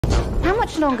How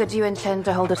much longer do you intend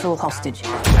to hold us all hostage?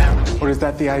 Or is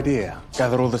that the idea?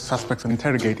 Gather all the suspects and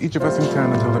interrogate each of us in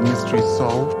turn until the mystery is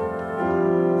solved?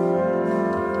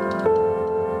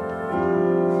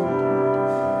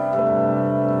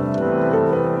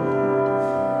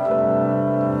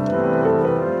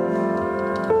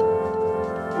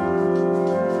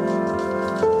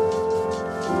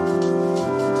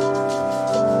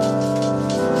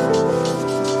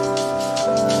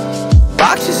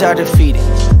 Boxes are defeating,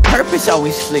 purpose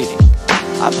always fleeting.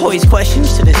 I pose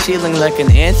questions to the ceiling like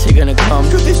an answer gonna come.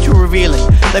 Truth is too revealing,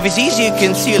 life is easier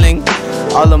concealing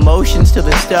all emotions till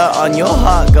they start on your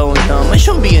heart going numb. I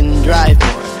shouldn't be in drive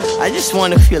more, I just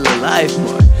wanna feel alive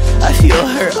more. I feel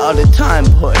hurt all the time,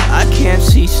 boy, I can't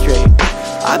see straight.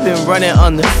 I've been running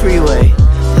on the freeway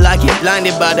till I get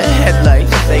blinded by the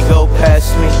headlights. They go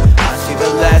past me, I see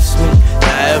the last me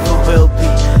that I ever will be.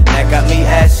 That got me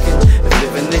asking if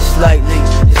living this lightly,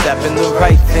 has that been the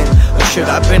right thing? Or should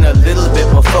I been a little bit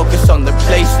more focused on the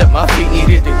place that my feet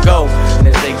needed to go? And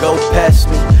as they go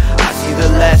past me, I see the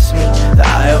last me that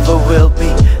I ever will be.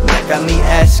 And that got me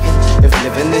asking if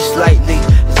living this lightly,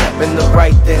 has that been the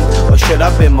right thing? Or should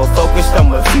I been more focused on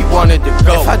where feet wanted to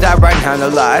go? If I died right now, no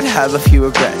lie, I'd have a few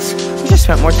regrets. Wish I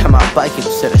spent more time out biking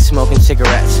instead of smoking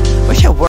cigarettes. Wish I worked